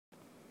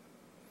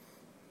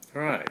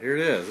Alright, here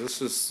it is.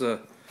 This is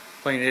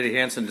plane Eddie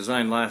Hanson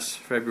designed last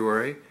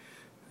February.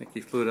 I think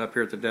he flew it up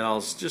here at the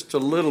Dalles just a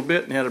little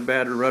bit and had a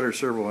bad rudder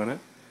servo in it.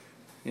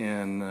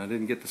 And I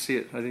didn't get to see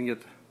it. I didn't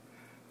get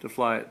to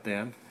fly it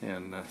then.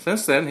 And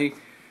since then,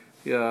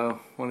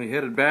 when he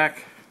headed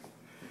back,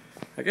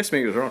 I guess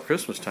maybe it was around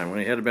Christmas time, when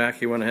he headed back,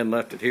 he went ahead and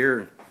left it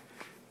here.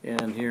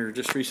 And here,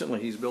 just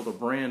recently, he's built a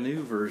brand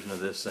new version of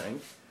this thing,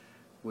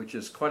 which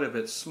is quite a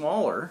bit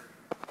smaller.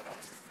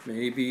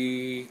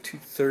 Maybe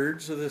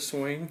 2/3 of this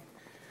wing.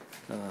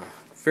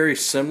 Very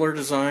similar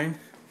design.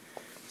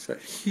 It's got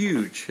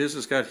huge, his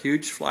has got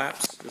huge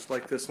flaps, just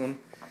like this one.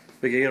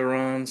 Big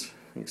ailerons.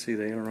 You can see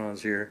the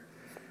ailerons here.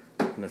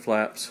 And the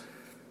flaps.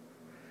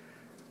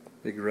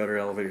 Big rudder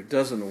elevator.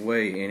 Doesn't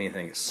weigh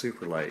anything. It's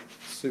super light.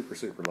 Super,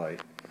 super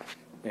light.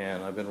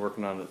 And I've been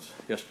working on it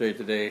yesterday,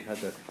 today. Had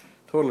to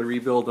totally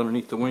rebuild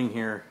underneath the wing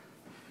here.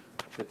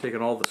 I've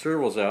taken all the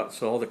servos out,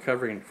 so all the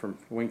covering from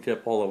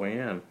wingtip all the way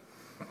in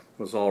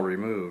was all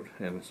removed,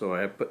 and so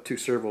I have put 2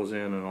 servos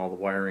in and all the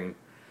wiring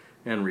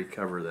and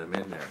recover them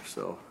in there.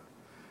 So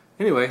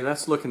anyway,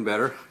 that's looking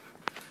better.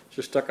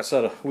 Just stuck a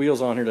set of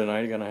wheels on here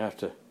tonight. Gonna have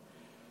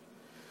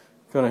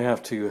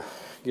to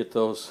get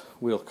those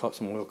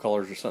some wheel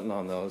colors or something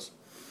on those.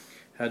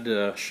 Had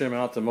to shim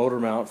out the motor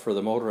mount for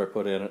the motor I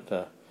put in it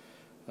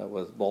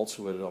with bolts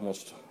with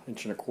almost 1.25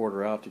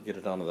 inches out to get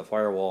it onto the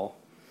firewall.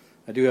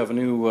 I do have a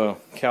new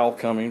cowl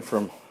coming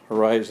from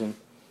Horizon.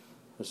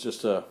 It's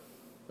just a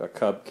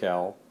Cub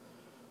cowl.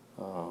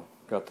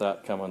 Got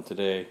that coming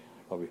today.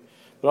 But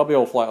I'll be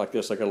able to fly it like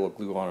this. I got a little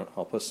glue on it.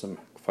 I'll put some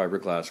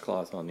fiberglass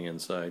cloth on the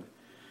inside.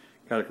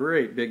 Got a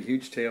great big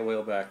huge tail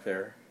wheel back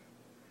there.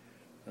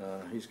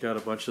 He's got a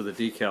bunch of the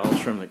decals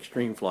from the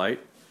Extreme Flight.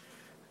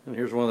 And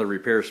here's one of the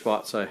repair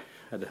spots. I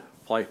had to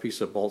apply a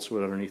piece of bolts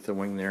wood underneath the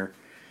wing there.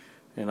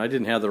 And I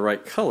didn't have the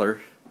right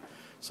color,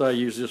 so I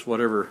used just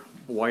whatever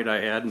white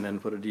I had and then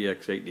put a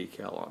DX8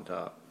 decal on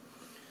top.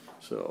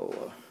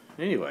 So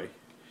anyway,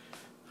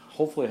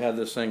 hopefully I had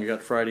this thing. I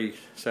got Friday,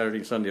 Saturday,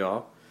 and Sunday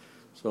off.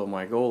 So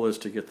my goal is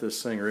to get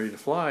this thing ready to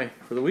fly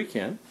for the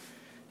weekend.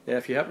 Yeah,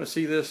 if you happen to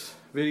see this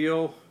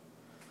video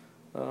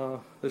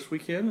this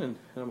weekend and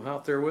I'm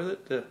out there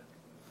with it,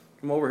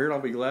 come over here and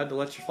I'll be glad to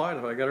let you fly it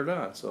if I got her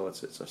done. So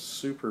it's a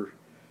super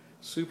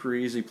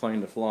easy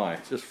plane to fly.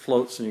 It just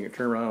floats and you can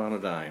turn around on a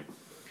dime.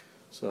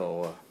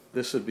 So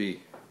this would be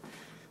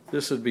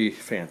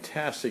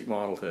fantastic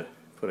model to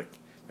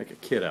make a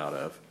kit out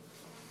of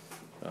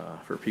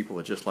for people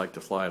that just like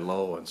to fly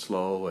low and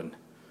slow and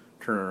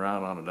turn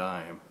around on a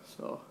dime.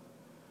 So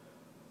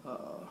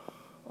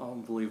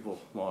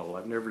unbelievable model.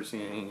 I've never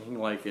seen anything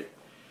like it.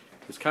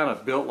 It's kind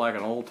of built like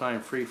an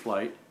old-time free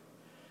flight.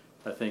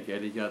 I think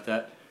Eddie got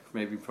that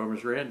maybe from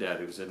his granddad,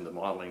 who was into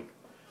modeling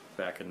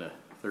back in the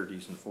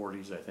 30s and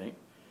 40s, I think.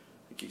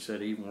 He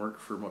said he even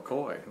worked for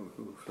McCoy,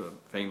 who's a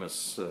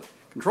famous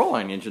control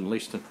line engine, at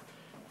least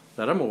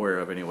that I'm aware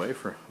of anyway,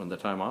 from the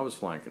time I was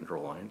flying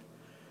control line.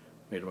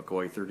 Made a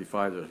McCoy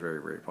 35 that was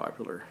very, very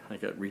popular. I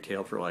think it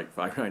retailed for like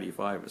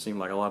 $5.95. It seemed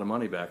like a lot of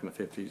money back in the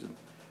 50s and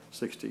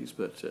 60s.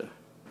 But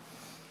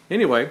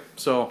anyway,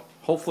 so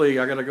hopefully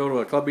I got to go to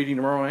a club meeting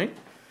tomorrow night,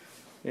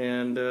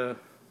 and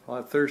I'll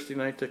have Thursday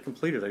night to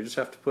complete it. I just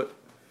have to put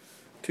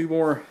 2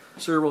 more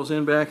servos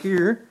in back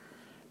here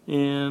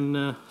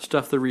and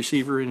stuff the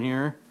receiver in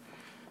here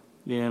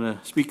and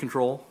speed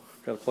control.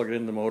 Got to plug it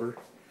in the motor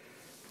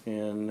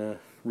and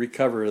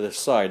recover this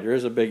side. There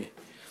is a big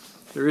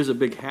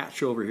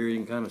hatch over here. You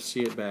can kind of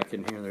see it back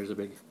in here. There's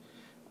a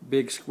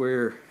big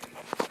square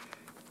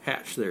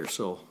hatch there.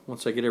 So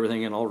once I get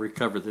everything in, I'll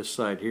recover this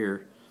side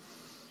here,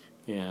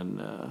 and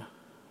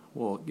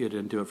we'll get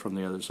into it from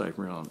the other side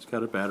from around. It's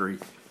got a battery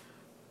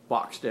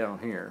box down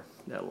here,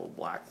 that little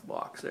black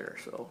box there.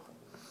 So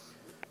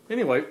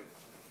anyway,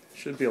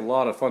 should be a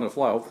lot of fun to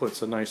fly. Hopefully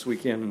it's a nice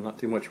weekend and not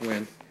too much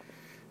wind.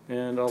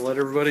 And I'll let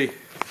everybody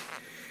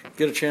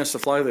get a chance to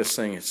fly this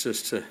thing. It's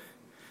just a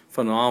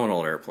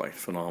phenomenal airplane.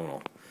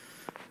 Phenomenal.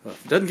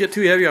 If it doesn't get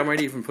too heavy, I might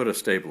even put a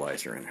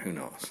stabilizer in. Who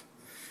knows?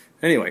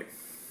 Anyway,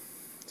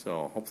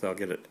 so hopefully I'll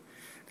get it.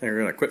 I think we're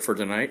going to quit for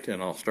tonight,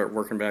 and I'll start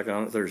working back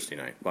on it Thursday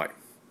night. Bye.